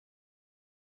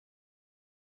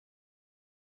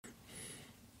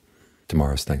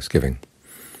Tomorrow's Thanksgiving,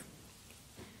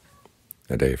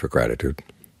 a day for gratitude.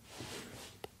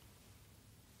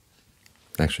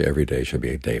 Actually, every day should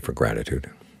be a day for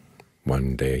gratitude.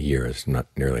 One day a year is not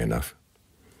nearly enough.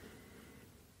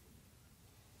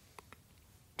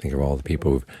 Think of all the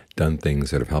people who've done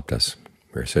things that have helped us.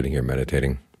 We're sitting here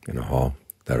meditating in a hall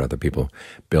that other people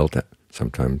built.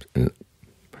 Sometimes,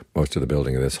 most of the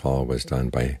building of this hall was done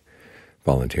by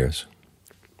volunteers.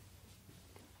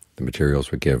 The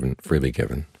materials were freely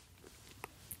given.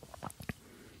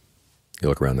 You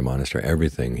look around the monastery,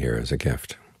 everything here is a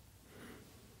gift.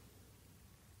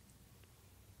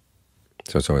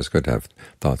 So it's always good to have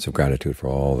thoughts of gratitude for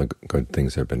all the good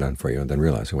things that have been done for you, and then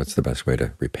realizing what's the best way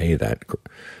to repay that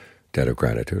debt of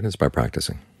gratitude, and it's by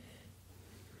practicing.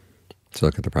 So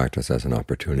look at the practice as an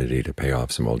opportunity to pay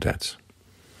off some old debts.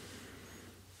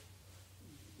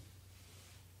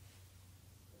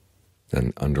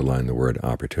 And underline the word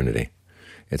opportunity.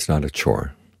 It's not a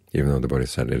chore, even though the Buddha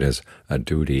said it is a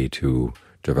duty to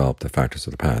develop the factors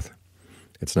of the path.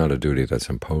 It's not a duty that's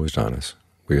imposed on us.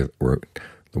 We're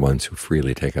the ones who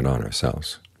freely take it on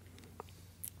ourselves.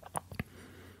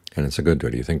 And it's a good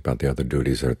duty. You think about the other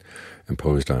duties that are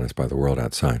imposed on us by the world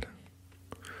outside.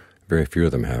 Very few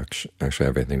of them actually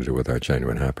have anything to do with our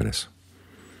genuine happiness.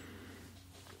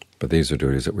 But these are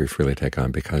duties that we freely take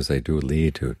on because they do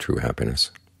lead to true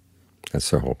happiness. That's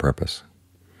their whole purpose.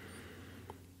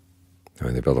 I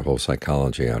mean, they build a whole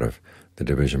psychology out of the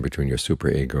division between your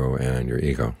superego and your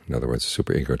ego. In other words, the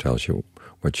superego tells you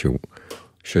what you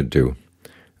should do,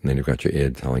 and then you've got your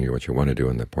id telling you what you want to do,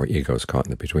 and the poor ego is caught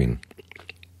in the between.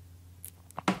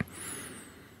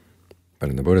 But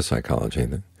in the Buddhist psychology,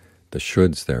 the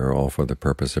shoulds there are all for the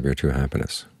purpose of your true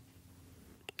happiness.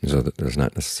 So there's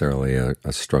not necessarily a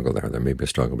struggle there. There may be a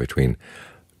struggle between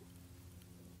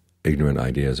ignorant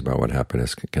ideas about what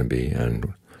happiness can be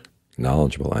and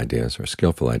knowledgeable ideas or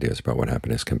skillful ideas about what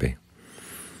happiness can be.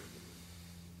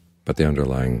 But the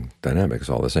underlying dynamic is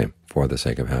all the same, for the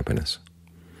sake of happiness.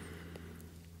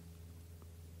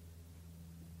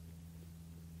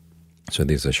 So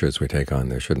these are shoulds we take on.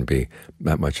 There shouldn't be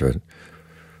that much of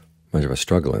a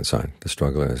struggle inside. The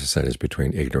struggle, as I said, is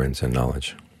between ignorance and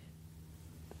knowledge.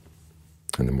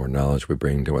 And the more knowledge we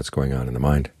bring to what's going on in the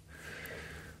mind,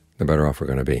 the better off we're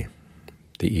going to be.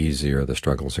 The easier the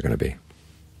struggles are going to be.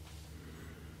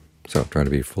 So try to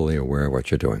be fully aware of what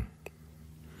you're doing.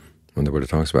 When the Buddha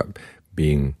talks about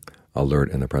being alert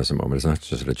in the present moment, it's not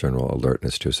just a general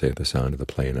alertness to, say, the sound of the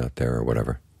plane out there or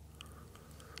whatever.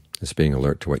 It's being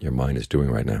alert to what your mind is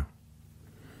doing right now.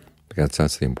 Because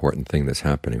that's the important thing that's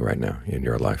happening right now in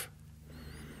your life.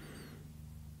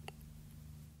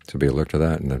 So be alert to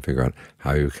that, and then figure out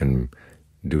how you can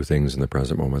do things in the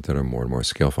present moment that are more and more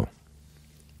skillful.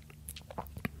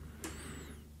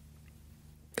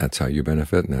 That's how you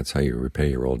benefit, and that's how you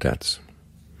repay your old debts.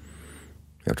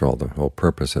 After all, the whole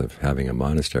purpose of having a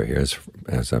monastery here is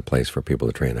as a place for people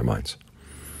to train their minds.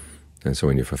 And so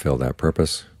when you fulfill that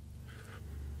purpose,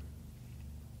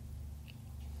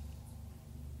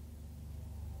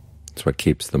 it's what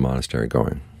keeps the monastery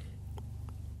going.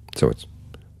 So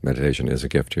meditation is a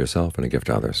gift to yourself and a gift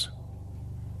to others.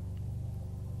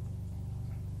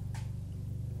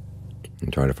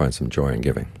 And try to find some joy in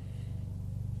giving.